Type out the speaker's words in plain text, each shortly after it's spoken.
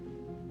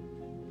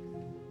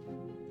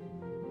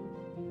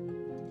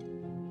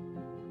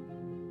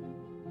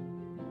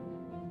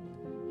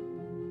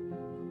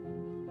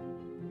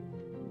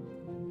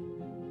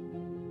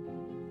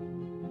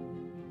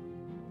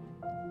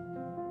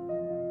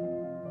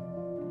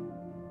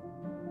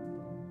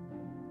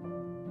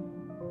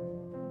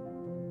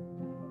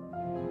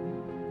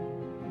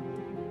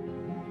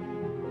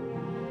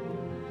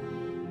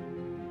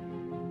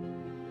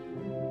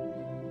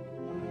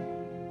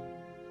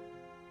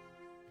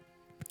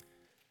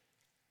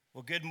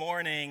Well, good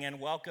morning and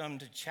welcome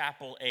to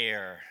Chapel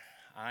Air.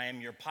 I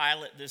am your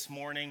pilot this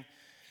morning.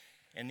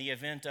 In the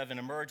event of an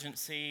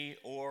emergency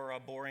or a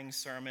boring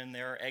sermon,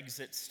 there are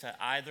exits to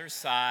either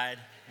side,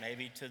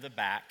 maybe to the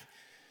back.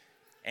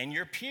 And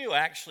your pew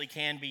actually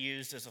can be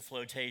used as a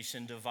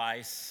flotation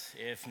device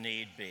if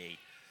need be.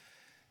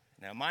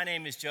 Now, my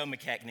name is Joe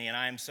McKechnie, and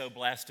I am so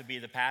blessed to be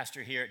the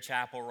pastor here at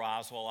Chapel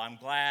Roswell. I'm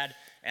glad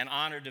and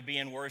honored to be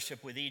in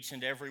worship with each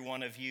and every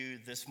one of you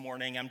this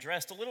morning. I'm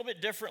dressed a little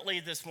bit differently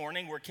this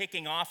morning. We're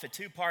kicking off a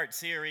two-part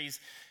series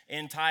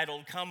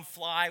entitled, Come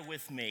Fly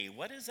With Me.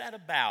 What is that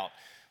about?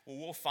 Well,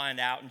 we'll find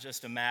out in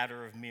just a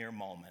matter of mere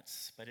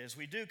moments. But as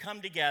we do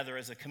come together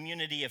as a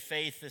community of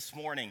faith this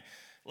morning,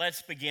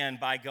 let's begin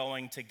by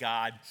going to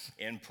God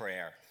in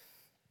prayer.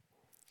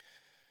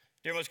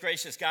 Dear most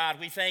gracious God,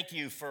 we thank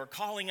you for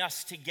calling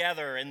us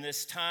together in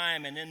this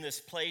time and in this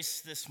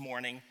place this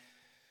morning.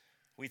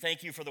 We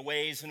thank you for the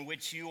ways in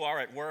which you are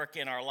at work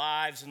in our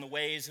lives and the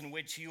ways in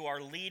which you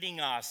are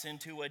leading us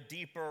into a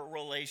deeper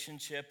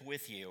relationship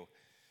with you.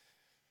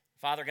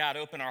 Father God,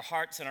 open our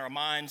hearts and our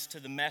minds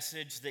to the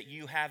message that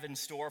you have in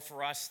store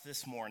for us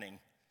this morning.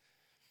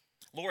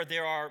 Lord,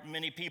 there are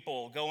many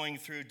people going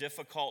through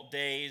difficult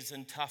days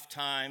and tough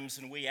times,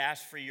 and we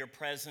ask for your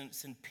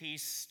presence and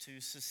peace to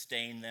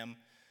sustain them.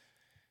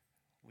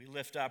 We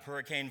lift up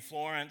Hurricane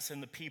Florence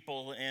and the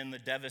people in the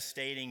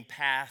devastating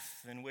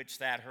path in which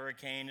that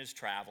hurricane is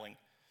traveling.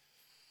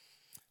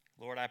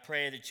 Lord, I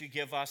pray that you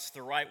give us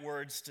the right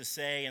words to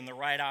say and the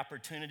right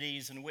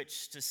opportunities in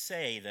which to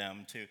say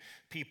them to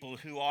people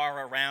who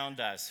are around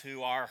us,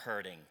 who are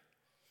hurting.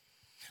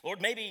 Lord,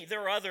 maybe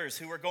there are others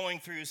who are going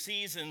through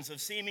seasons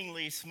of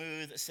seemingly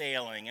smooth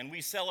sailing, and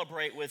we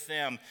celebrate with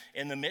them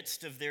in the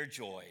midst of their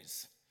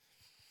joys.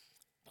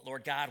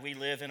 Lord God, we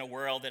live in a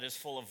world that is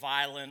full of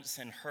violence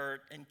and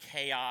hurt and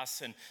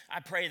chaos, and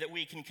I pray that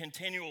we can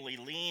continually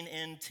lean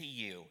into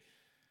you.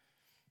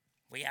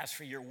 We ask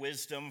for your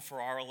wisdom for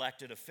our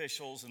elected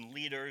officials and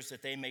leaders,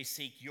 that they may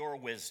seek your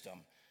wisdom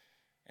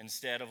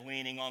instead of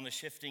leaning on the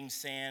shifting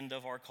sand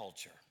of our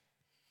culture.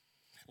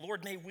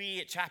 Lord, may we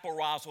at Chapel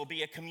Roswell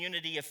be a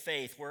community of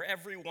faith where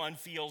everyone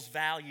feels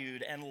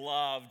valued and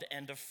loved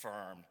and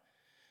affirmed.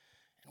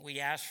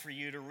 We ask for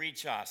you to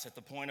reach us at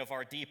the point of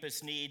our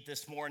deepest need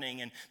this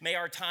morning, and may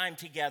our time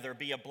together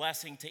be a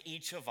blessing to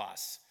each of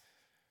us.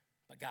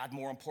 But God,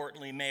 more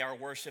importantly, may our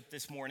worship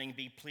this morning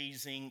be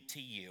pleasing to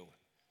you.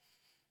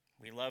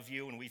 We love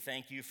you, and we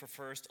thank you for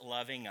first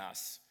loving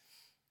us.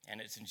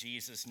 And it's in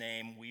Jesus'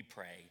 name we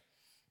pray.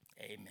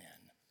 Amen.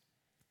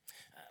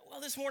 Well,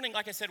 this morning,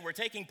 like I said, we're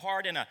taking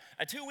part in a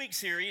two-week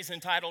series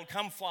entitled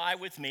Come Fly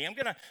With Me. I'm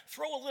going to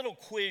throw a little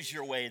quiz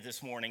your way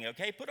this morning,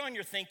 okay? Put on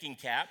your thinking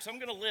caps. I'm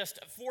going to list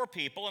 4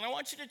 people, and I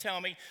want you to tell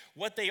me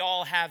what they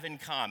all have in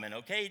common,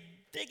 okay?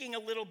 Digging a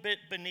little bit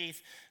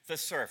beneath the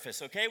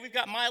surface, okay? We've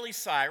got Miley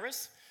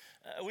Cyrus.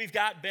 We've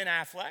got Ben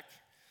Affleck.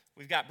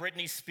 We've got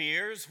Britney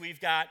Spears.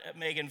 We've got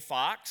Megan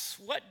Fox.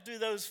 What do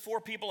those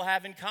 4 people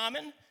have in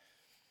common?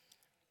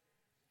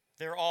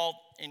 They're all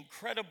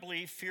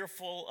incredibly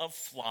fearful of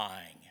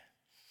flying.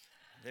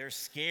 They're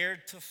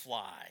scared to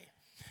fly.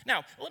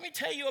 Now, let me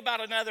tell you about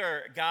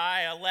another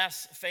guy, a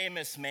less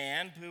famous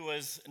man, who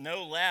was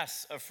no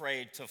less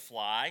afraid to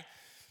fly.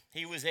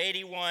 He was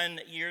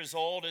 81 years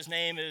old. His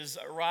name is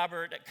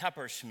Robert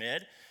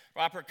Kupperschmidt.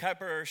 Robert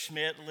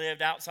Kupperschmidt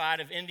lived outside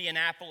of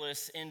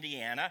Indianapolis,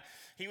 Indiana.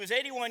 He was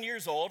 81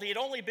 years old. He had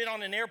only been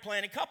on an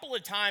airplane a couple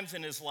of times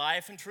in his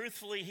life, and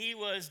truthfully, he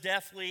was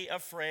deathly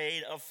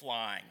afraid of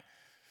flying.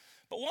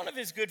 But one of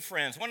his good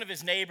friends, one of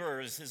his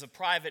neighbors, is a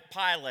private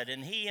pilot,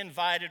 and he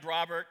invited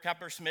Robert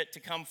Kupperschmidt to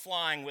come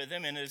flying with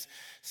him in his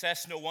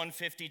Cessna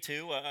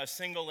 152, a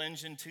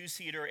single-engine,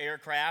 2-seater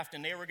aircraft,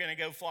 and they were going to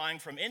go flying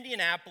from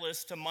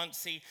Indianapolis to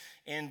Muncie,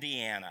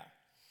 Indiana.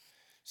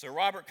 So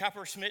Robert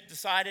Kupperschmidt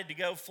decided to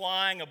go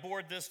flying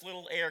aboard this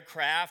little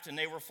aircraft, and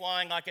they were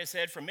flying, like I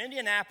said, from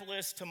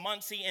Indianapolis to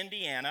Muncie,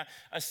 Indiana,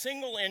 a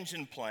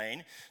single-engine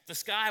plane. The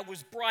sky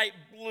was bright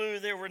blue.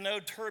 There were no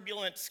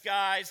turbulent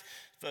skies.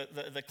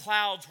 The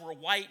clouds were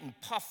white and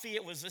puffy.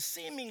 It was a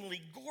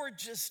seemingly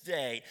gorgeous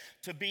day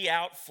to be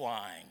out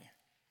flying.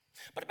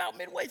 But about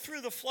midway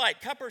through the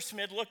flight,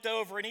 Kupperschmidt looked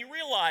over and he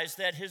realized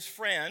that his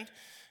friend,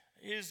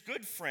 his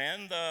good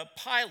friend, the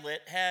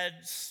pilot, had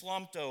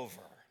slumped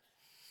over.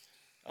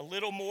 A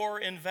little more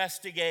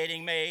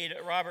investigating made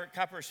Robert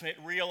Kupperschmidt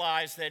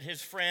realize that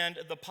his friend,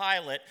 the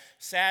pilot,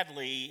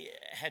 sadly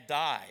had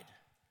died.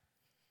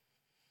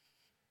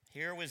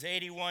 Here was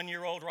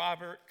 81-year-old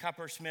Robert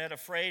Kupperschmidt,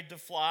 afraid to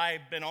fly,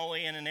 been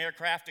only in an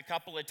aircraft a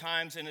couple of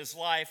times in his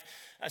life,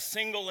 a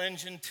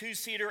single-engine,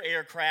 2-seater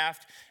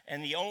aircraft,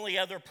 and the only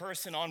other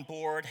person on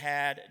board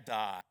had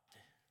died.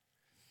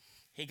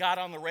 He got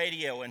on the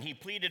radio and he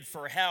pleaded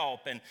for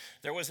help, and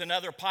there was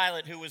another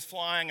pilot who was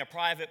flying a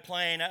private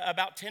plane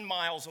about 10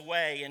 miles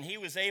away, and he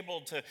was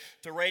able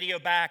to radio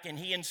back, and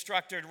he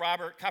instructed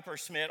Robert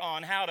Kupferschmidt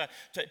on how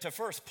to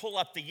first pull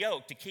up the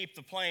yoke to keep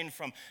the plane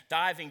from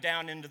diving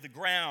down into the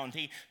ground.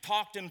 He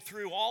talked him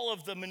through all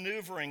of the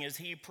maneuvering as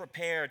he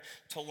prepared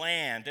to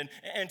land,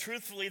 and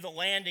truthfully, the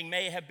landing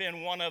may have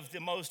been one of the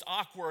most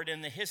awkward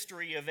in the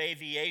history of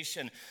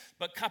aviation,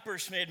 but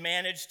Kupferschmidt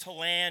managed to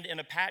land in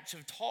a patch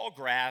of tall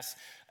grass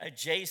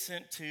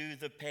adjacent to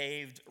the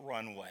paved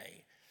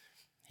runway.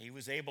 He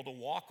was able to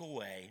walk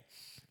away,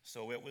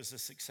 so it was a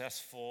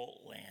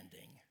successful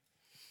landing.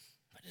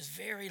 But his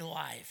very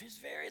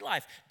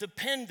life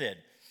depended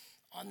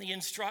on the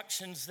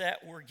instructions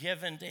that were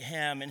given to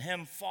him and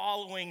him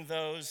following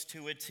those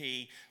to a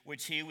T,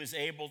 which he was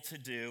able to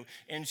do,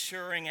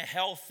 ensuring a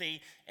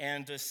healthy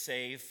and a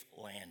safe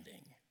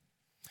landing.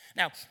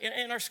 Now,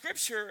 in our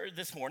scripture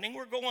this morning,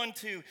 we're going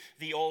to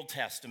the Old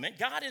Testament.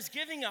 God is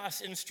giving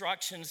us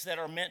instructions that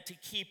are meant to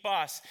keep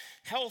us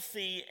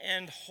healthy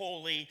and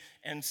holy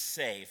and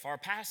safe. Our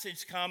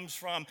passage comes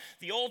from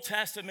the Old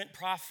Testament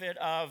prophet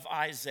of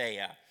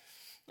Isaiah.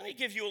 Let me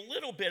give you a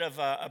little bit of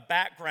a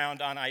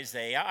background on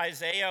Isaiah.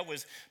 Isaiah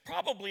was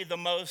probably the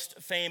most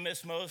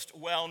famous, most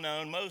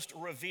well-known, most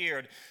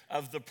revered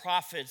of the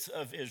prophets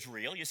of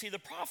Israel. You see, the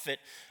prophet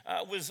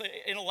was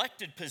an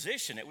elected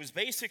position. It was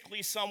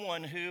basically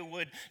someone who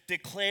would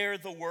declare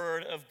the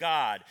word of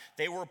God.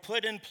 They were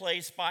put in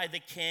place by the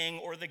king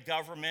or the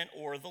government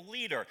or the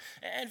leader.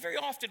 And very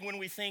often when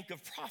we think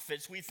of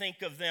prophets, we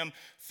think of them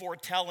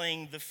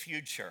foretelling the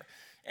future.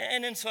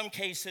 And in some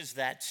cases,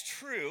 that's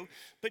true,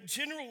 but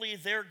generally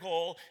their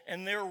goal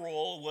and their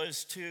role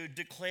was to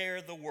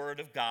declare the word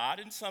of God,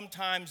 and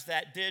sometimes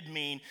that did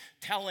mean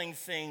telling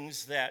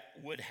things that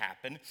would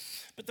happen.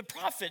 But the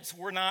prophets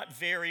were not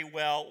very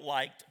well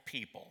liked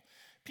people.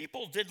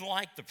 People didn't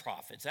like the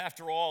prophets.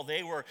 After all,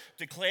 they were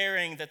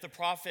declaring that the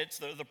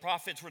prophets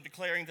were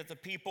declaring that the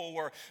people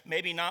were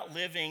maybe not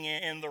living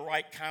in the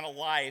right kind of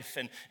life,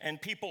 and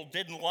people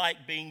didn't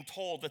like being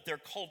told that their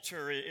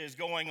culture is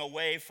going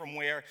away from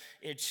where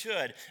it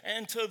should.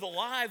 And so the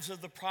lives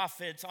of the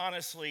prophets,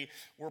 honestly,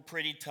 were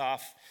pretty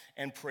tough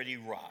and pretty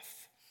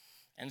rough.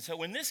 And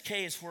so in this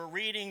case, we're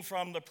reading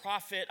from the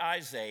prophet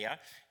Isaiah,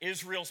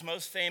 Israel's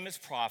most famous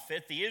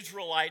prophet. The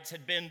Israelites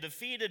had been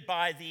defeated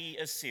by the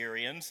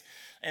Assyrians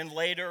and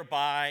later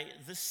by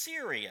the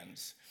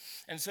Syrians.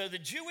 And so the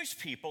Jewish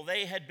people,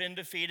 they had been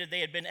defeated.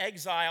 They had been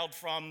exiled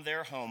from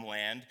their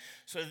homeland.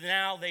 So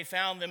now they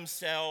found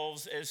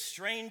themselves as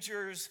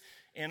strangers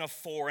in a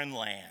foreign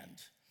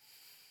land.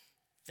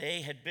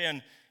 They had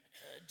been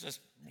just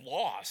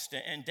lost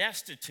and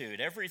destitute.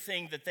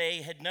 Everything that they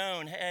had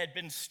known had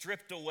been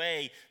stripped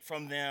away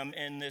from them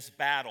in this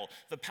battle.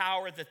 The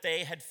power that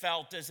they had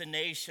felt as a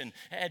nation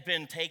had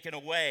been taken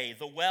away.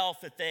 The wealth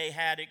that they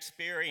had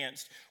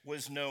experienced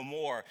was no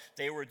more.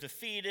 They were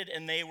defeated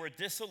and they were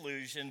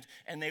disillusioned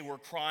and they were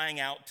crying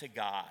out to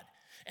God.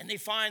 And they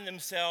find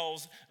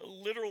themselves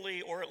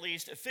literally, or at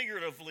least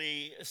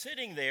figuratively,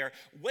 sitting there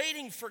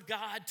waiting for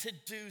God to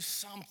do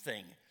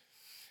something.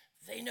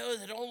 They know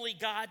that only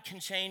God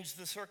can change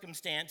the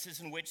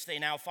circumstances in which they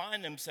now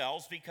find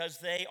themselves because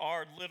they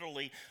are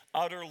literally,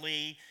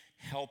 utterly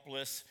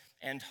helpless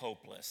and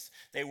hopeless.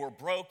 They were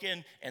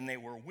broken and they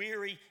were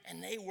weary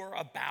and they were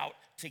about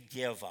to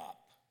give up.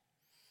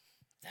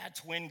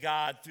 That's when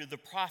God, through the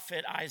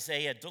prophet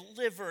Isaiah,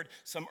 delivered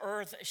some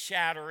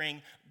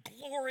earth-shattering,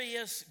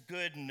 glorious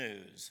good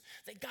news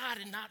that God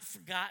had not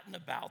forgotten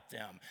about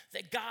them,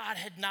 that God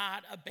had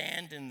not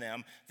abandoned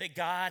them, that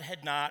God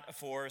had not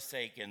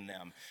forsaken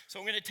them. So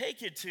I'm going to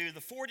take you to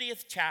the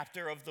 40th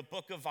chapter of the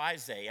book of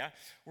Isaiah.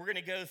 We're going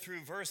to go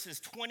through verses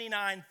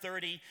 29,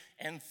 30,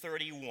 and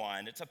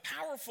 31. It's a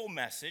powerful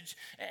message,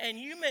 and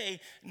you may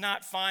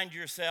not find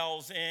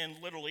yourselves in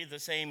literally the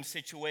same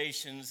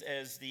situations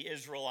as the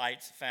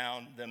Israelites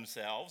found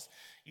themselves.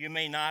 You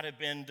may not have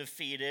been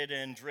defeated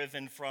and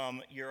driven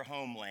from your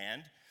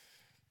homeland,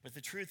 but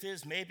the truth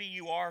is maybe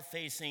you are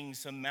facing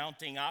some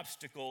mounting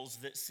obstacles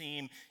that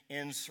seem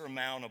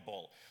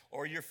insurmountable,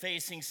 or you're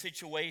facing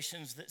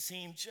situations that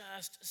seem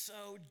just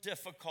so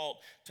difficult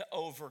to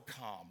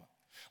overcome.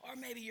 Or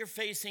maybe you're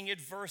facing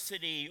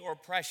adversity or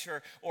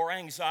pressure or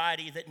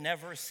anxiety that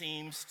never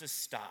seems to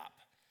stop.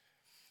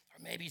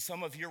 Maybe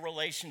some of your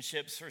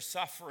relationships are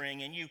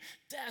suffering and you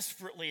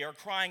desperately are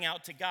crying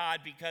out to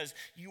God because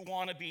you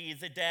want to be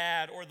the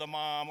dad or the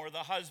mom or the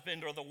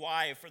husband or the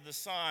wife or the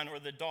son or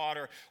the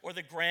daughter or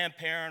the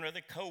grandparent or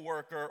the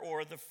coworker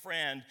or the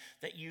friend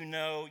that you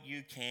know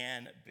you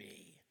can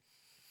be.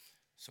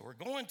 So we're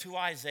going to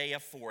Isaiah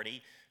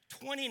 40,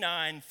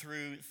 29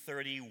 through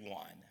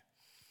 31.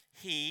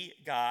 He,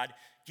 God,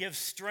 gives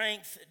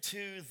strength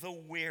to the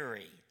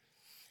weary,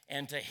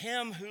 and to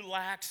him who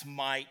lacks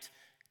might,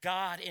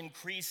 God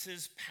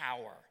increases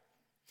power.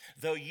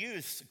 Though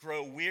youths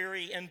grow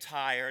weary and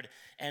tired,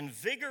 and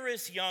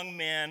vigorous young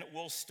men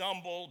will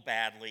stumble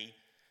badly,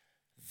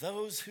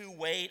 those who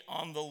wait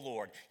on the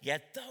Lord,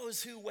 yet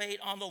those who wait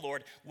on the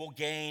Lord will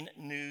gain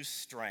new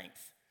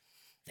strength.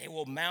 They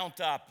will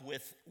mount up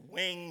with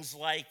wings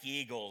like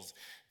eagles.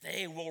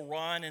 They will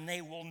run and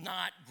they will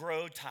not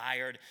grow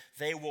tired.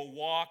 They will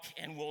walk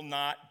and will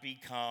not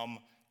become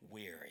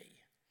weary.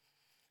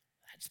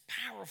 That's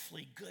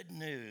powerfully good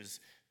news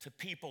to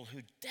people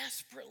who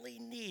desperately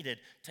needed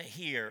to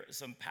hear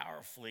some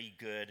powerfully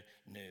good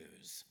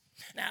news.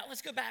 Now,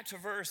 let's go back to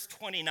verse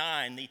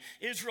 29. The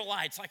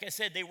Israelites, like I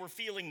said, they were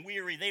feeling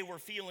weary. They were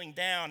feeling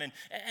down.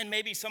 And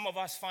maybe some of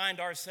us find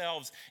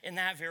ourselves in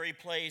that very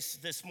place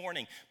this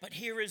morning. But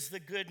here is the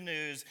good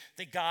news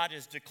that God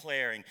is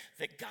declaring,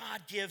 that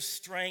God gives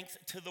strength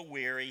to the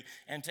weary,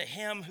 and to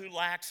him who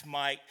lacks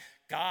might,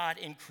 God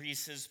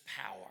increases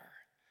power.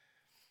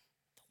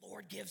 The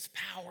Lord gives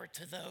power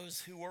to those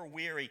who are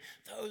weary,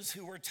 those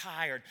who are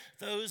tired,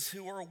 those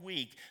who are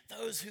weak,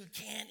 those who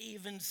can't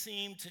even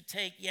seem to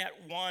take yet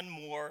one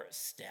more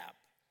step.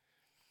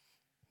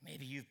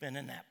 Maybe you've been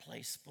in that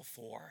place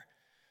before,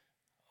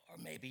 or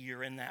maybe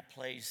you're in that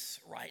place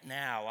right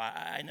now.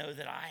 I know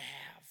that I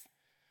have.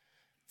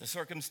 The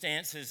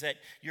circumstances that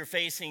you're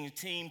facing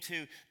seem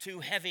too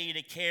heavy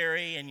to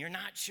carry, and you're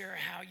not sure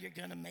how you're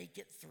going to make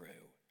it through.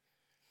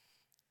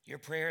 Your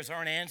prayers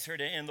aren't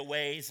answered in the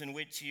ways in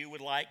which you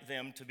would like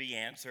them to be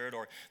answered,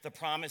 or the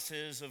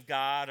promises of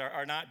God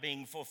are not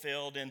being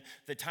fulfilled in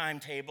the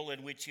timetable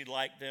in which you'd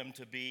like them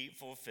to be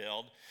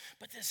fulfilled.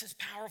 But this is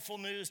powerful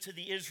news to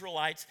the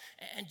Israelites,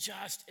 and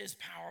just as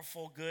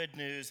powerful good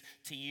news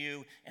to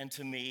you and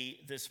to me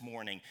this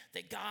morning,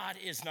 that God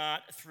is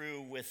not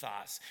through with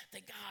us,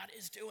 that God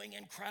is doing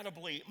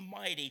incredibly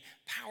mighty,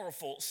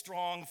 powerful,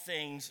 strong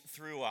things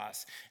through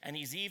us, and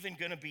he's even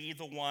going to be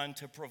the one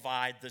to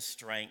provide the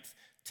strength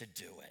to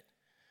do it.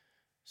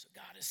 So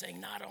God is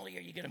saying, not only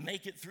are you going to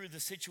make it through the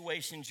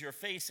situations you're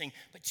facing,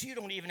 but you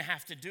don't even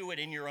have to do it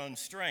in your own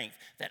strength.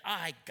 That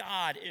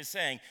God is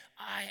saying,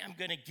 I am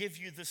going to give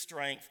you the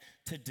strength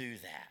to do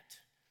that.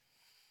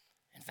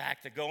 In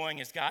fact, the going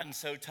has gotten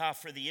so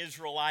tough for the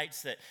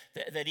Israelites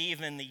that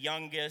even the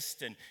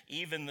youngest and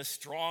even the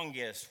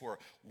strongest were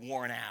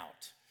worn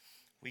out.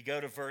 We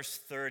go to verse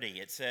 30.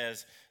 It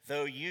says,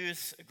 though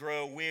youths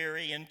grow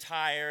weary and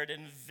tired,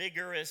 and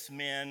vigorous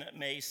men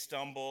may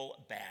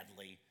stumble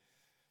badly.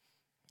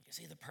 You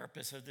see, the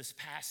purpose of this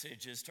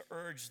passage is to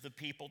urge the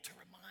people, to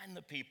remind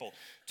the people,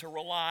 to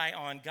rely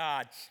on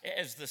God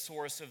as the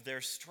source of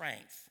their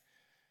strength.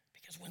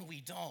 Because when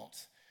we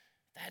don't,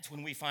 that's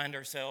when we find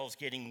ourselves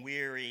getting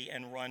weary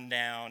and run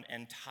down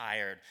and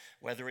tired,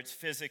 whether it's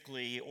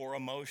physically or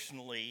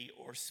emotionally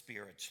or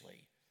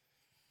spiritually.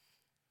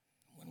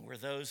 When we're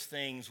those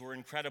things, we're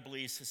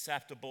incredibly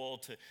susceptible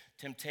to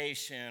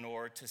temptation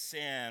or to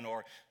sin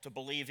or to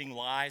believing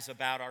lies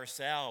about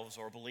ourselves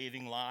or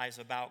believing lies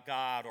about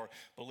God or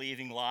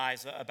believing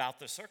lies about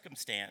the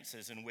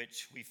circumstances in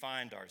which we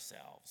find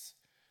ourselves.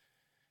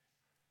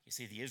 You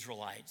see, the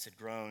Israelites had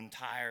grown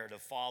tired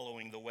of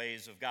following the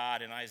ways of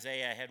God, and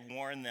Isaiah had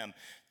warned them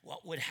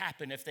what would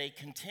happen if they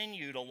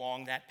continued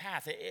along that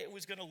path. It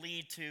was going to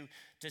lead to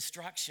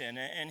destruction,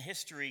 and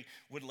history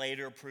would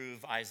later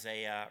prove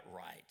Isaiah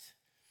right.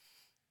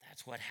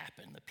 That's what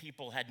happened. The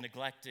people had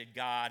neglected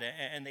God,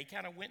 and they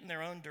kind of went in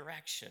their own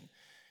direction.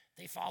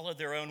 They followed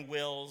their own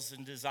wills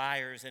and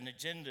desires and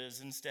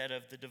agendas instead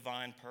of the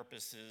divine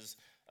purposes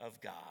of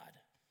God.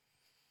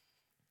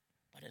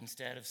 But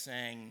instead of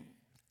saying,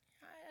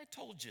 I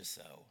told you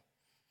so,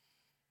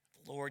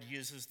 the Lord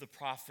uses the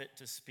prophet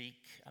to speak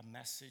a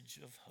message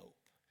of hope.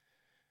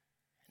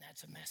 And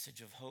that's a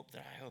message of hope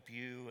that I hope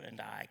you and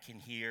I can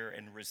hear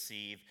and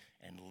receive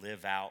and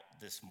live out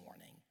this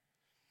morning.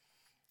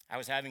 I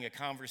was having a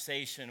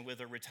conversation with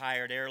a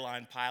retired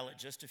airline pilot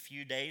just a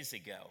few days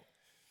ago,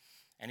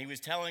 and he was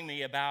telling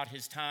me about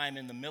his time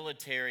in the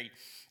military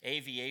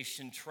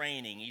aviation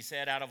training. He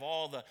said out of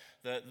all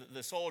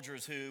the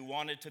soldiers who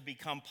wanted to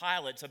become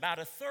pilots, about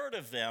a third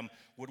of them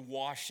would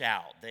wash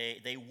out.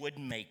 They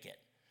wouldn't make it.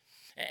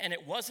 And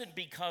it wasn't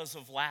because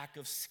of lack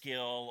of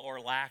skill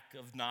or lack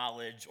of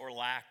knowledge or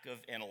lack of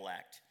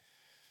intellect.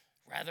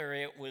 Rather,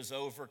 it was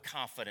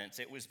overconfidence.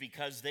 It was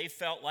because they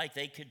felt like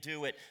they could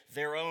do it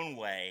their own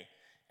way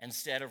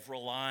instead of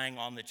relying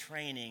on the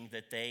training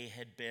that they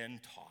had been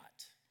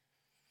taught.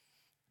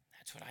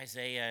 That's what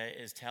Isaiah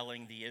is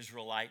telling the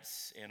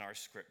Israelites in our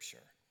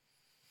scripture.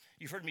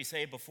 You've heard me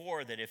say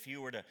before that if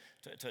you were to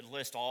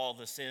list all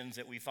the sins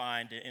that we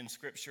find in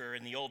Scripture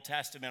in the Old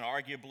Testament,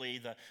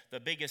 arguably the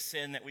biggest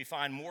sin that we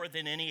find more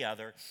than any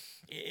other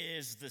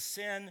is the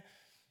sin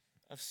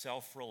of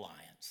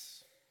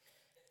self-reliance.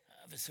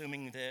 Of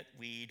assuming that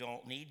we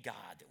don't need God,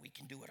 that we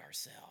can do it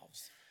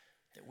ourselves,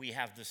 that we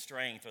have the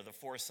strength or the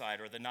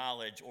foresight or the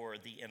knowledge or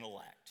the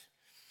intellect.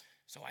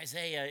 So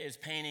Isaiah is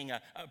painting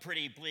a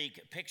pretty bleak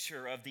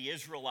picture of the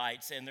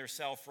Israelites and their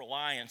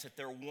self-reliance, that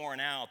they're worn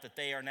out, that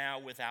they are now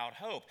without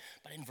hope.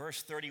 But in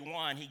verse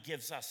 31, he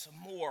gives us some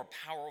more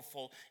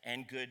powerful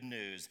and good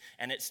news.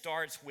 And it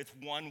starts with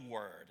one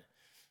word.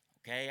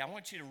 Okay, I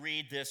want you to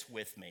read this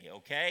with me,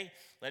 okay?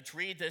 Let's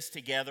read this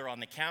together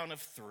on the count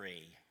of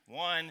three.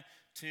 1,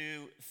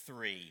 2,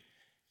 3.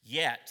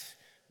 Yet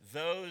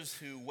those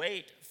who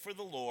wait for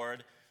the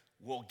Lord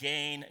will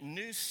gain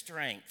new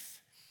strength.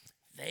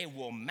 They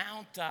will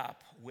mount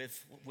up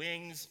with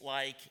wings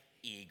like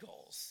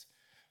eagles.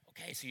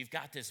 Okay, so you've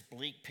got this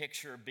bleak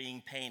picture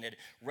being painted,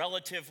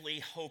 relatively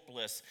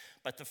hopeless.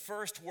 But the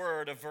first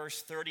word of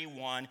verse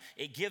 31,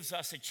 it gives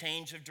us a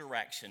change of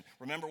direction.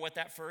 Remember what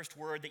that first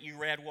word that you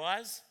read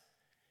was?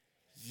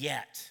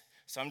 Yet.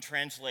 Some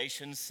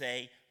translations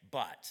say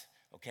but,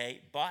 okay?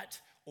 But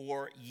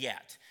or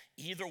yet.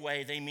 Either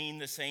way, they mean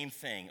the same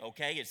thing,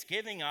 okay? It's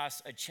giving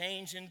us a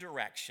change in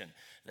direction.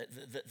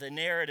 The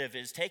narrative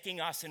is taking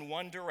us in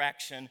one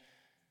direction,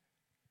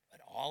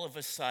 but all of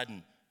a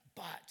sudden,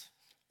 but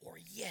or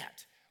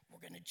yet, we're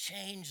going to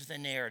change the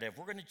narrative.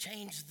 We're going to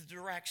change the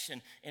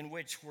direction in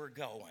which we're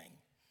going.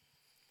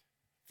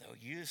 Though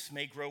youths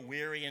may grow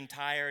weary and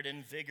tired,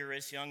 and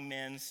vigorous young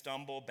men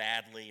stumble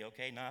badly,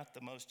 okay? Not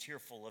the most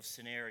cheerful of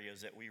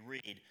scenarios that we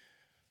read.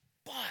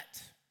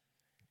 But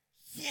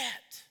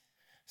yet,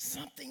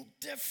 something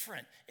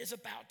different is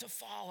about to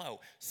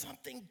follow.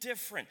 Something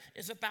different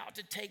is about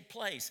to take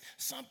place.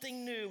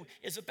 Something new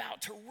is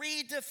about to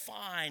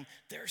redefine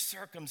their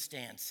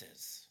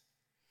circumstances.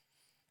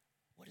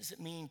 What does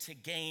it mean to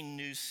gain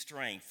new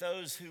strength?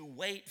 Those who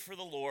wait for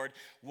the Lord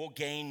will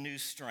gain new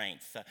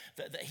strength.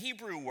 The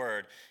Hebrew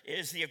word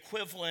is the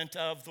equivalent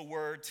of the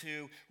word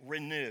to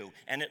renew,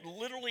 and it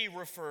literally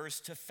refers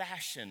to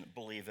fashion,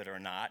 believe it or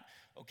not.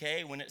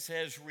 Okay, when it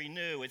says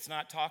renew, it's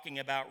not talking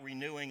about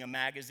renewing a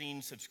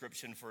magazine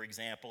subscription, for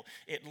example.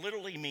 It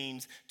literally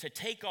means to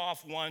take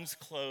off one's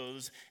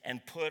clothes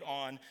and put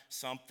on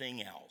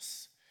something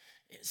else.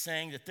 It's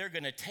saying that they're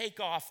going to take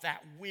off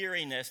that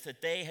weariness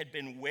that they had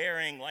been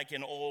wearing like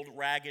an old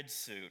ragged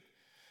suit.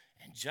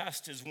 And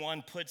just as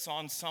one puts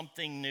on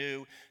something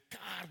new,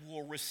 God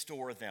will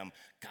restore them.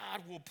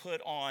 God will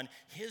put on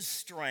his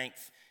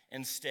strength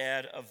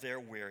instead of their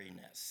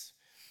weariness.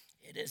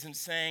 It isn't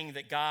saying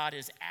that God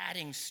is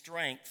adding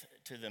strength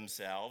to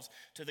themselves.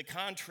 To the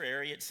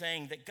contrary, it's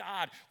saying that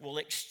God will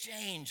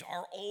exchange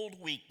our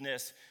old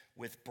weakness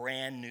with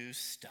brand new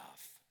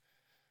stuff.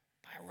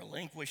 By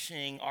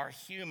relinquishing our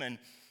human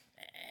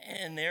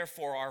and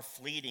therefore our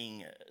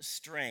fleeting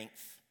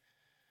strength,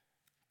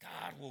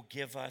 God will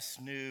give us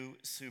new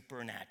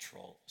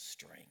supernatural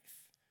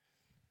strength.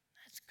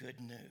 That's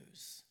good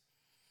news.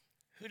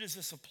 Who does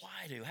this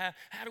apply to?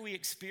 How do we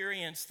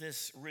experience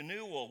this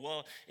renewal?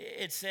 Well,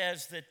 it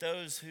says that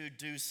those who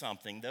do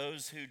something,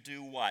 those who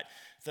do what?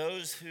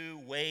 Those who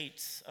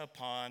wait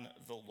upon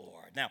the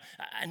Lord. Now,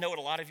 I know what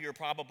a lot of you are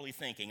probably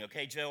thinking.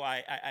 Okay, Joe,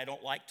 I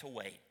don't like to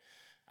wait.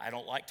 I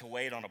don't like to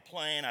wait on a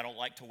plane. I don't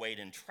like to wait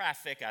in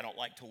traffic. I don't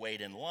like to wait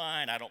in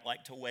line. I don't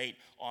like to wait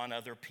on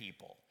other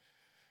people.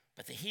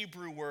 But the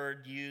Hebrew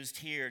word used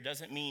here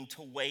doesn't mean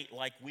to wait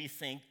like we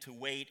think to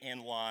wait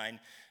in line.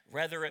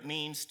 Rather, it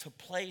means to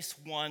place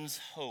one's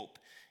hope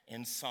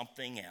in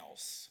something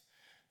else.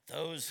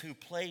 Those who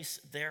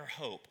place their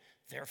hope,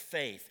 their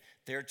faith,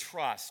 their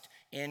trust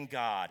in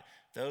God,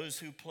 those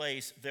who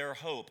place their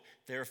hope,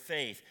 their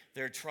faith,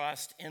 their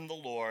trust in the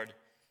Lord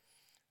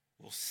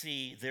will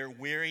see their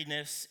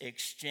weariness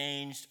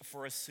exchanged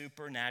for a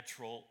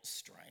supernatural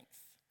strength.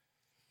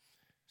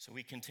 So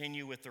we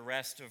continue with the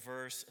rest of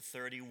verse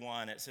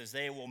 31. It says,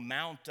 they will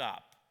mount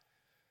up.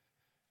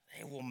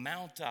 They will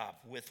mount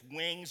up with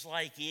wings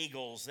like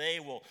eagles. They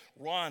will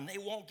run. They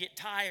won't get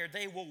tired.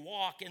 They will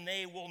walk and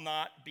they will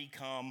not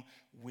become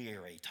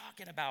weary.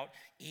 Talking about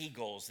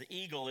eagles. The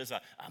eagle is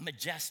a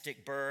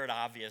majestic bird,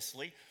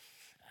 obviously.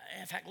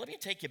 In fact, let me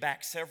take you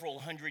back several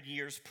hundred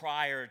years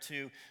prior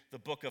to the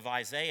book of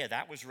Isaiah.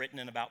 That was written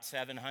in about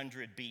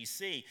 700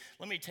 BC.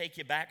 Let me take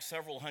you back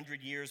several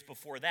hundred years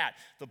before that,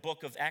 the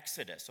book of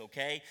Exodus,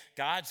 okay?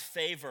 God's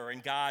favor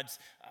and God's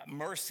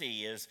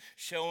mercy is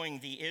showing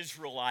the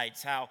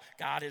Israelites how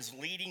God is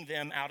leading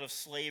them out of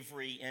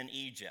slavery in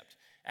Egypt.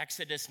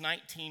 Exodus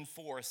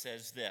 19:4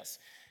 says this,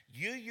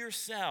 you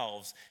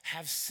yourselves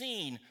have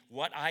seen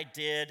what I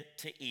did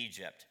to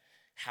Egypt,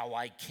 how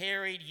I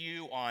carried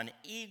you on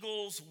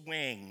eagle's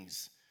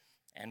wings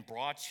and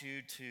brought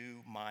you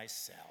to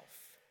myself.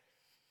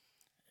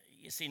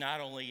 You see,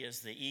 not only is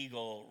the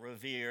eagle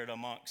revered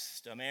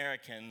amongst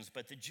Americans,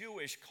 but the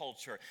Jewish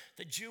culture,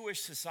 the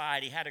Jewish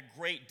society had a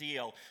great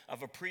deal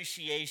of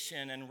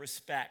appreciation and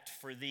respect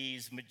for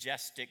these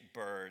majestic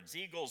birds.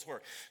 Eagles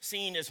were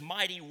seen as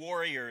mighty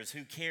warriors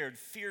who cared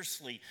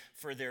fiercely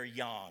for their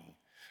young.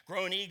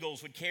 Grown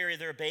eagles would carry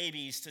their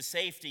babies to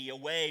safety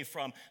away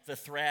from the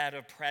threat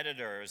of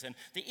predators. And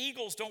the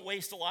eagles don't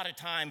waste a lot of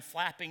time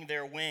flapping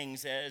their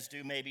wings as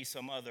do maybe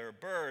some other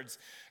birds.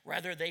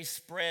 Rather, they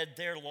spread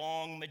their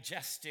long,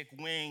 majestic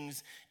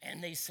wings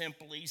and they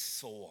simply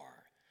soar.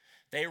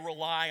 They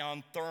rely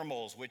on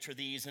thermals, which are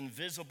these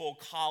invisible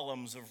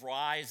columns of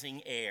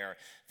rising air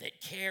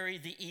that carry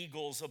the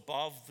eagles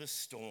above the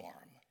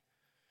storm.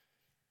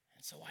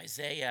 So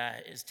Isaiah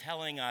is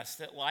telling us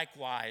that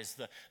likewise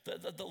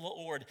the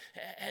Lord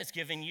has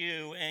given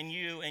you and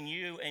you and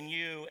you and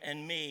you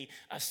and me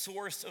a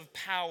source of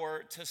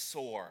power to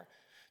soar,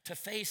 to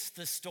face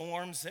the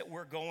storms that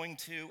we're going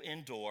to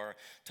endure,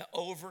 to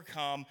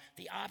overcome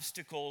the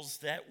obstacles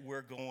that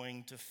we're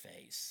going to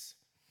face.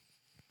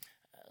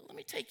 Let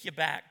me take you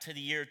back to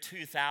the year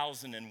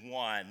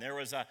 2001. There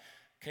was a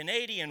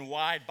Canadian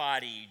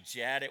wide-body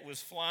jet. It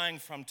was flying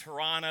from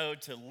Toronto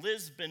to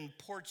Lisbon,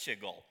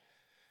 Portugal.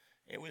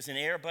 It was an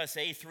Airbus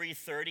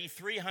A330,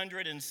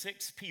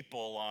 306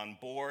 people on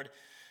board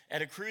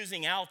at a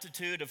cruising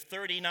altitude of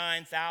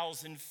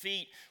 39,000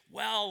 feet,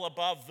 well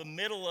above the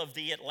middle of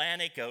the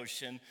Atlantic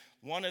Ocean.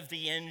 One of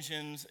the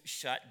engines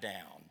shut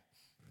down.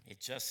 It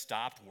just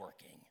stopped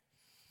working.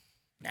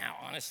 Now,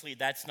 honestly,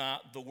 that's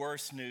not the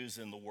worst news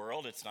in the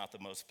world. It's not the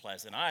most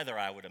pleasant either,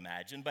 I would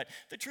imagine. But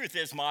the truth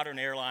is, modern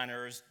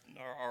airliners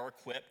are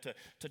equipped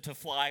to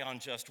fly on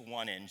just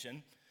one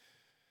engine.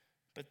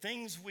 But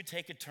things would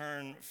take a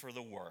turn for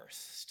the worse.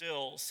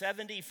 Still,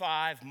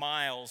 75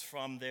 miles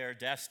from their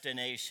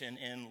destination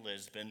in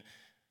Lisbon,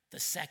 the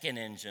second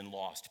engine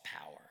lost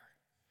power.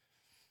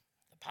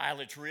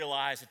 Pilots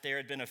realized that there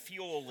had been a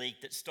fuel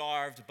leak that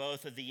starved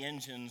both of the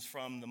engines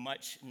from the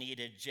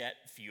much-needed jet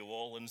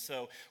fuel. And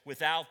so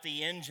without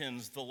the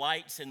engines, the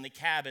lights in the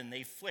cabin,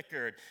 they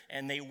flickered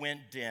and they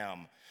went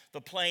dim.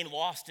 The plane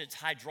lost its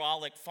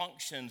hydraulic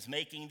functions,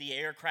 making the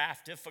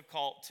aircraft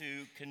difficult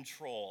to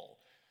control.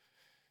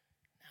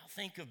 Now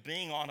think of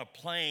being on a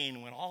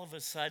plane when all of a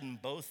sudden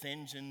both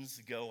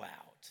engines go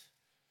out.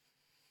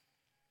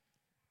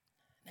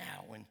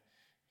 Now, when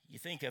you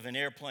think of an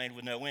airplane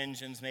with no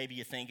engines, maybe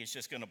you think it's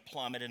just going to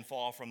plummet and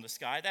fall from the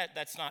sky.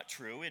 That's not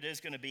true. It is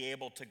going to be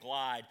able to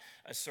glide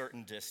a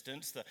certain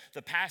distance.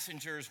 The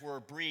passengers were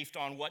briefed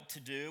on what to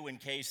do in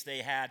case they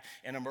had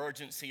an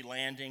emergency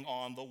landing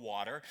on the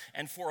water.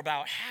 And for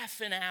about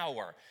half an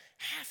hour,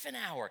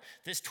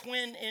 this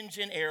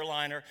twin-engine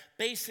airliner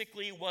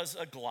basically was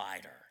a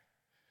glider.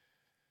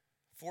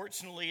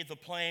 Fortunately, the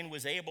plane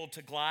was able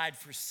to glide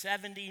for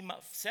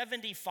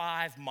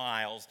 75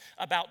 miles,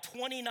 about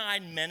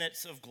 29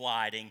 minutes of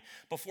gliding,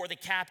 before the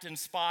captain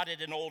spotted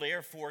an old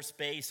Air Force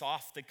base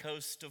off the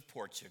coast of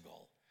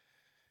Portugal.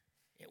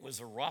 It was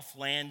a rough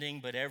landing,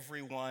 but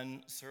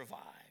everyone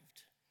survived.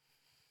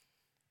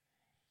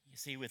 You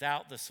see,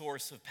 without the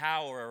source of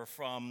power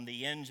from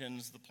the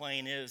engines, the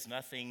plane is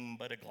nothing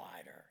but a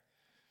glider.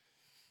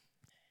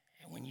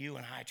 And when you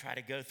and I try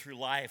to go through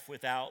life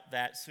without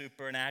that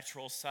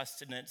supernatural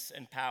sustenance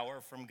and power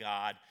from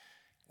God,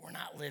 we're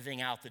not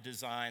living out the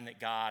design that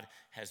God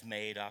has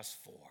made us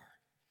for.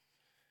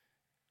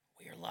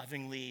 We are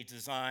lovingly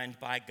designed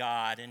by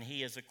God, and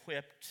He has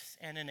equipped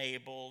and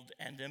enabled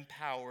and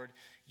empowered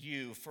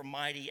you for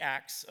mighty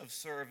acts of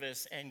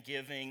service and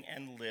giving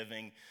and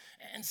living.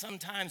 And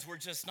sometimes we're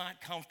just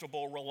not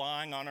comfortable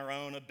relying on our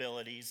own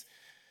abilities.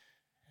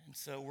 And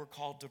so we're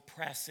called to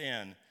press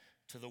in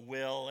to the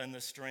will and the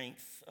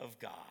strength of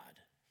God.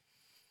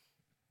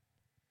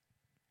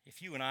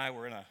 If you and I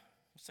were in a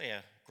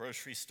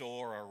grocery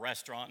store or a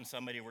restaurant and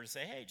somebody were to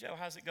say, "Hey, Joe,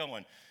 how's it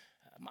going?"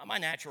 My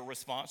natural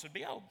response would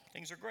be, "Oh,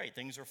 things are great,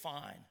 things are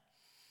fine."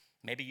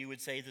 Maybe you would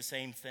say the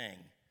same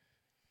thing.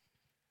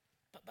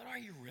 But are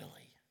you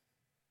really?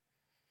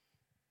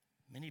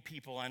 Many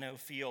people I know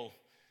feel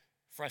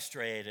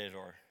frustrated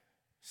or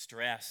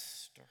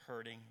stressed or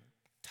hurting,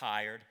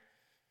 tired,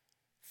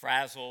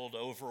 frazzled,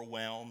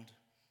 overwhelmed,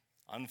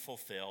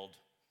 unfulfilled.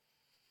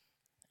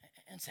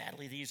 And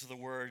sadly, these are the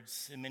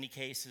words, in many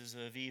cases,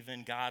 of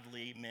even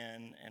godly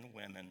men and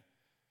women.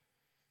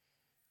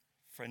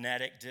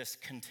 Frenetic,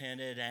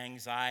 discontented,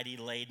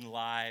 anxiety-laden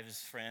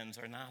lives, friends,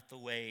 are not the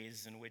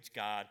ways in which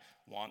God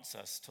wants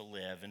us to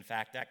live. In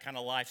fact, that kind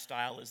of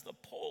lifestyle is the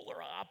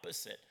polar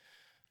opposite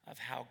of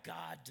how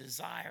God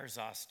desires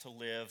us to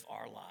live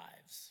our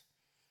lives.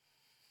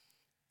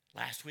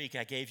 Last week,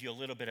 I gave you a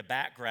little bit of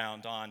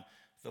background on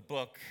the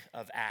book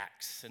of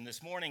Acts. And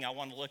this morning, I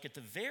want to look at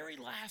the very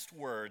last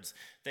words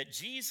that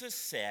Jesus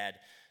said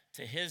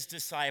to his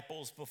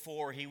disciples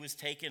before he was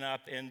taken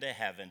up into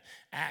heaven.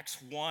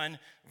 Acts 1,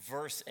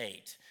 verse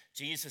 8.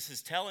 Jesus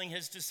is telling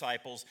his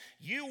disciples,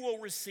 "You will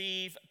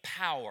receive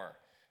power."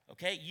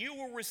 Okay? You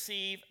will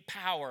receive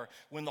power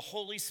when the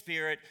Holy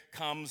Spirit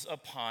comes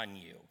upon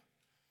you.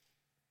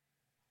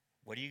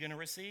 What are you going to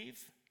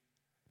receive?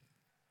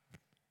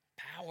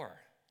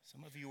 Power.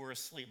 Some of you were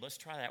asleep. Let's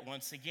try that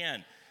once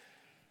again.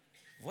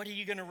 What are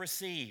you going to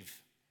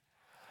receive?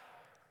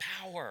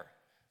 Power.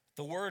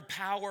 The word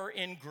power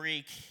in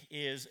Greek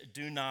is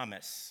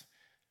dunamis,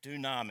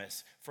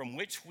 from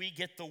which we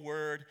get the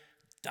word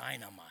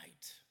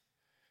dynamite.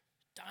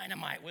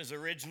 Dynamite was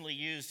originally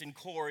used in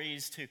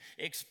quarries to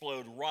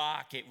explode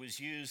rock. It was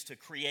used to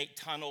create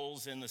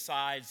tunnels in the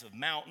sides of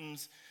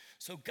mountains.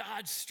 So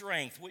God's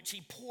strength, which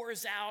He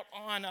pours out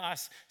on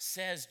us,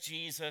 says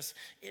Jesus,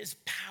 is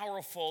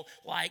powerful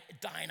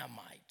like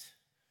dynamite.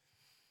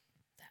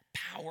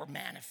 Power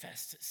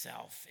manifests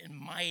itself in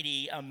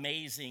mighty,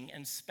 amazing,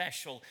 and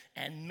special,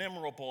 and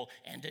memorable,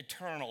 and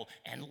eternal,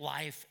 and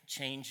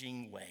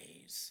life-changing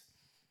ways.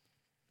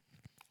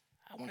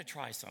 I want to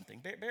try something.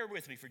 Bear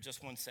with me for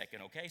just 1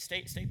 second, okay?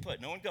 Stay put.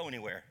 No one go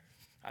anywhere.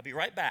 I'll be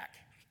right back.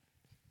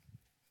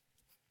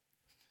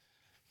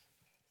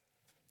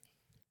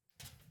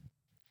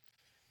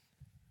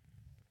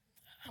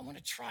 I want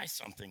to try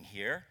something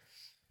here.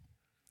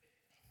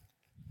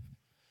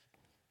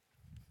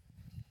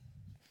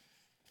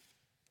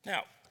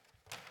 Now,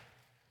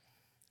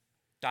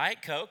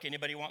 Diet Coke.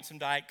 Anybody want some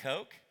Diet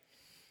Coke?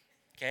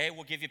 Okay,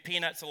 we'll give you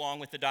peanuts along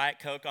with the Diet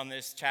Coke on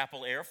this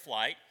Chapel Air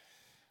flight.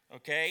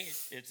 Okay,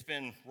 it's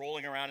been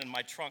rolling around in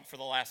my trunk for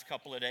the last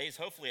couple of days.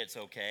 Hopefully it's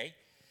okay.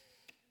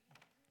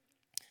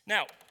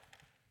 Now,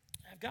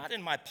 I've got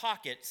in my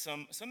pocket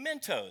some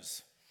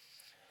Mentos.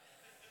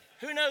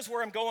 Who knows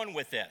where I'm going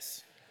with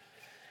this?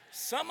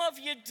 Some of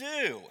you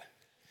do.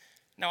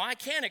 Now, I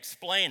can't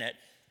explain it,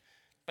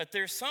 but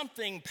there's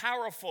something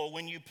powerful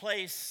when you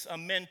place a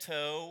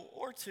Mento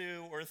or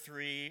two or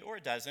three or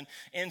a dozen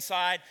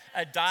inside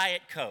a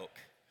Diet Coke.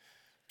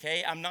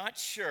 Okay, I'm not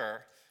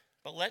sure,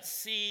 but let's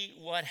see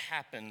what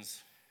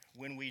happens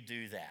when we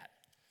do that.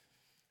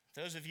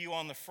 Those of you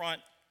on the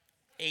front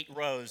 8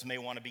 rows may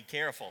want to be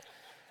careful.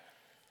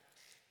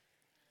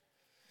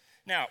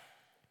 Now,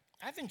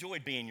 I've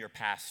enjoyed being your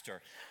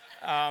pastor.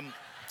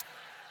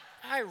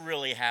 I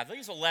really have.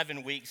 These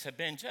 11 weeks have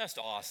been just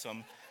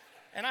awesome,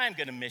 and I'm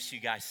going to miss you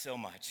guys so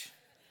much.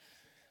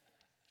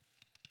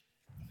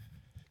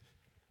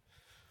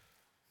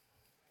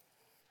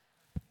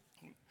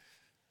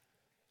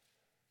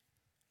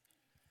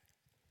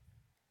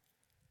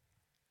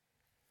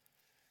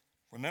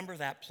 Remember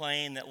that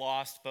plane that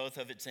lost both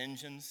of its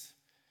engines?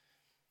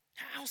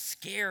 How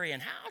scary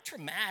and how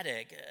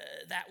traumatic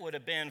that would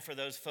have been for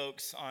those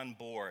folks on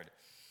board.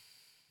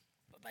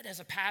 But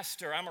as a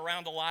pastor, I'm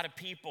around a lot of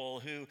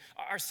people who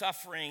are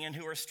suffering and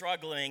who are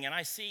struggling, and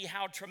I see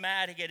how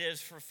traumatic it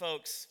is for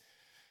folks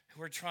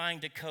who are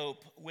trying to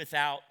cope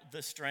without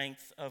the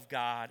strength of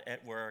God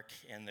at work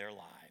in their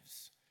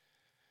lives.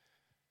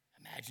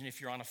 Imagine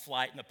if you're on a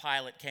flight and the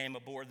pilot came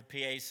aboard the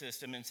PA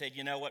system and said,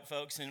 you know what,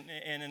 folks, in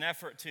an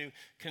effort to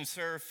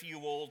conserve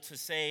fuel, to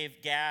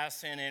save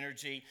gas and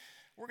energy,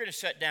 we're going to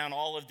shut down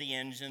all of the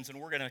engines and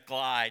we're going to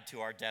glide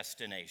to our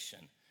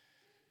destination.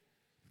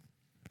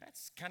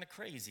 That's kind of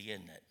crazy,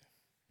 isn't it?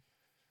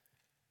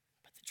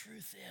 But the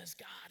truth is,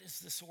 God is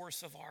the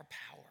source of our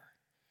power.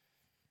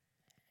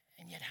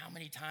 And yet, how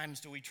many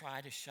times do we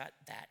try to shut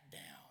that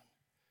down?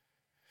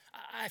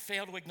 I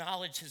fail to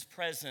acknowledge his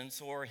presence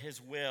or his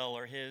will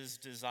or his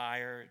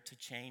desire to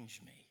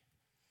change me.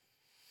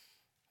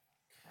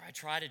 Or I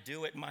try to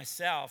do it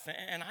myself,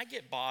 and I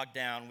get bogged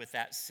down with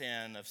that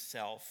sin of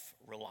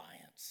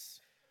self-reliance.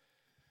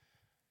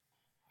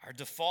 Our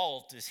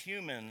default as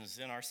humans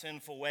in our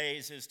sinful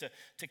ways is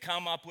to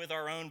come up with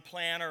our own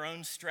plan, our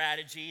own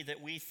strategy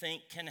that we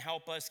think can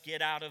help us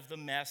get out of the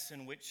mess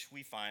in which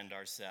we find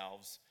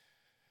ourselves.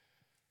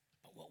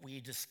 But what we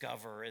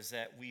discover is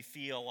that we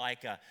feel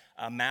like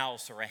a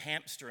mouse or a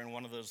hamster in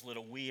one of those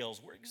little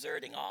wheels. We're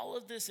exerting all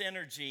of this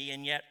energy,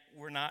 and yet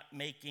we're not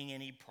making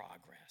any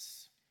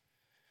progress.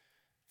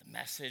 The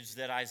message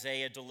that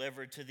Isaiah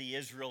delivered to the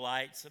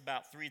Israelites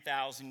about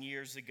 3,000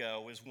 years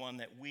ago is one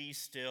that we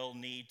still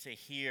need to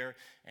hear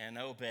and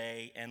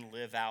obey and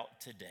live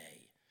out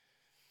today.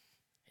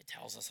 It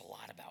tells us a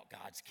lot about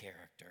God's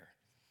character,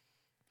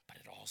 but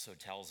it also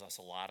tells us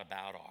a lot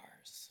about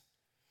ours.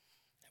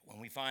 That when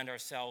we find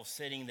ourselves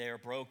sitting there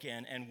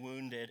broken and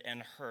wounded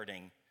and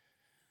hurting,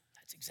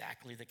 that's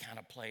exactly the kind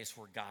of place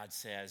where God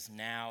says,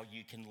 now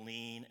you can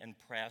lean and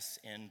press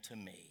into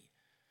me.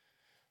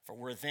 For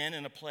we're then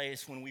in a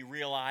place when we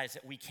realize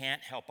that we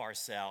can't help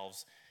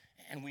ourselves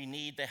and we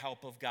need the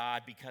help of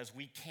God because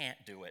we can't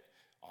do it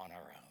on our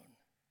own.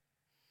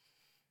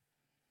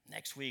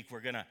 Next week,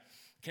 we're going to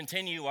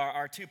continue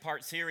our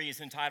 2-part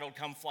series entitled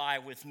Come Fly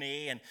With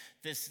Me. And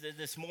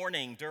this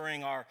morning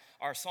during our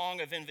song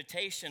of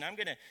invitation, I'm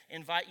going to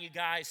invite you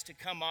guys to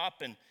come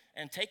up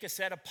and take a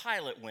set of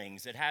pilot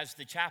wings. It has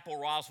the Chapel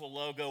Roswell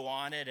logo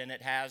on it, and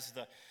it has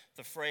the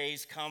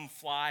phrase, come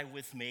fly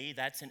with me.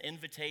 That's an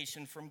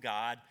invitation from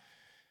God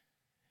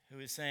who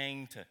is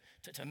saying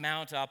to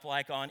mount up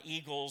like on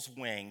eagle's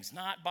wings,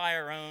 not by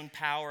our own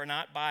power,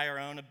 not by our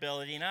own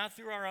ability, not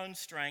through our own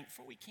strength,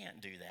 for we can't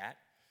do that,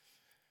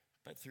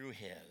 but through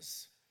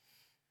his.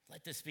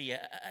 Let this be a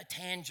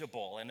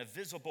tangible and a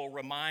visible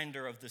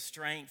reminder of the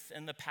strength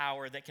and the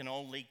power that can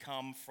only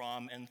come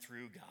from and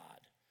through God.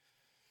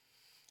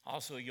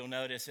 Also, you'll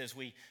notice as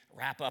we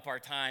wrap up our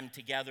time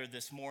together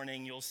this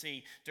morning, you'll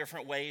see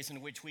different ways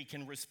in which we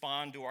can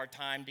respond to our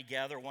time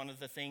together. One of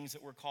the things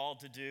that we're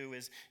called to do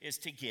is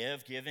to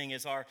give. Giving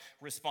is our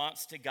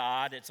response to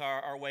God. It's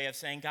our way of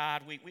saying,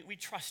 God, we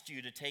trust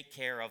you to take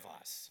care of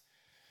us.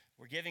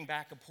 We're giving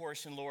back a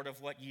portion, Lord,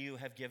 of what you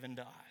have given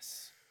to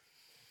us.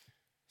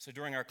 So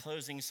during our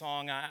closing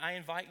song, I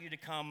invite you to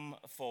come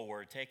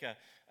forward. Take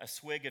a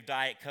swig of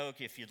Diet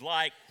Coke if you'd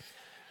like.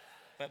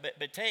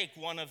 But take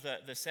one of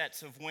the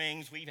sets of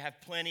wings. We have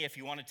plenty. If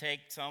you want to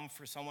take some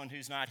for someone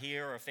who's not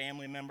here or a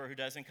family member who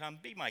doesn't come,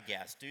 be my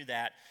guest. Do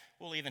that.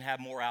 We'll even have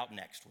more out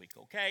next week,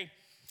 okay?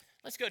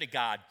 Let's go to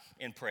God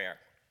in prayer.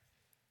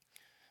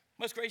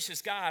 Most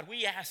gracious God,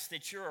 we ask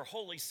that your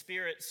Holy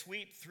Spirit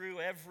sweep through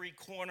every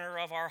corner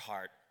of our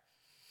heart,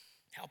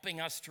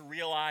 helping us to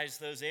realize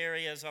those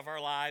areas of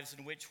our lives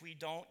in which we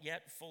don't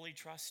yet fully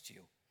trust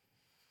you.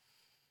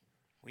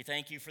 We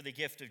thank you for the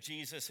gift of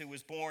Jesus who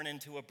was born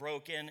into a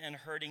broken and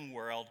hurting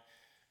world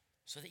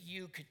so that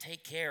you could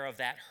take care of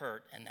that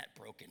hurt and that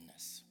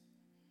brokenness.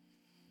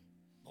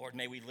 Lord,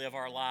 may we live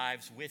our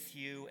lives with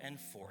you and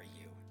for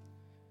you.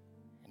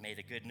 And may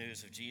the good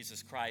news of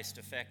Jesus Christ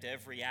affect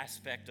every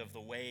aspect of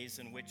the ways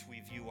in which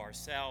we view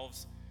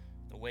ourselves,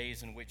 the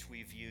ways in which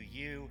we view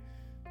you,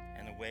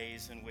 and the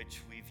ways in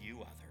which we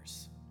view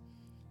others.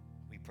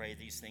 We pray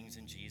these things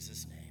in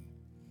Jesus' name.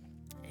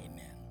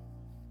 Amen.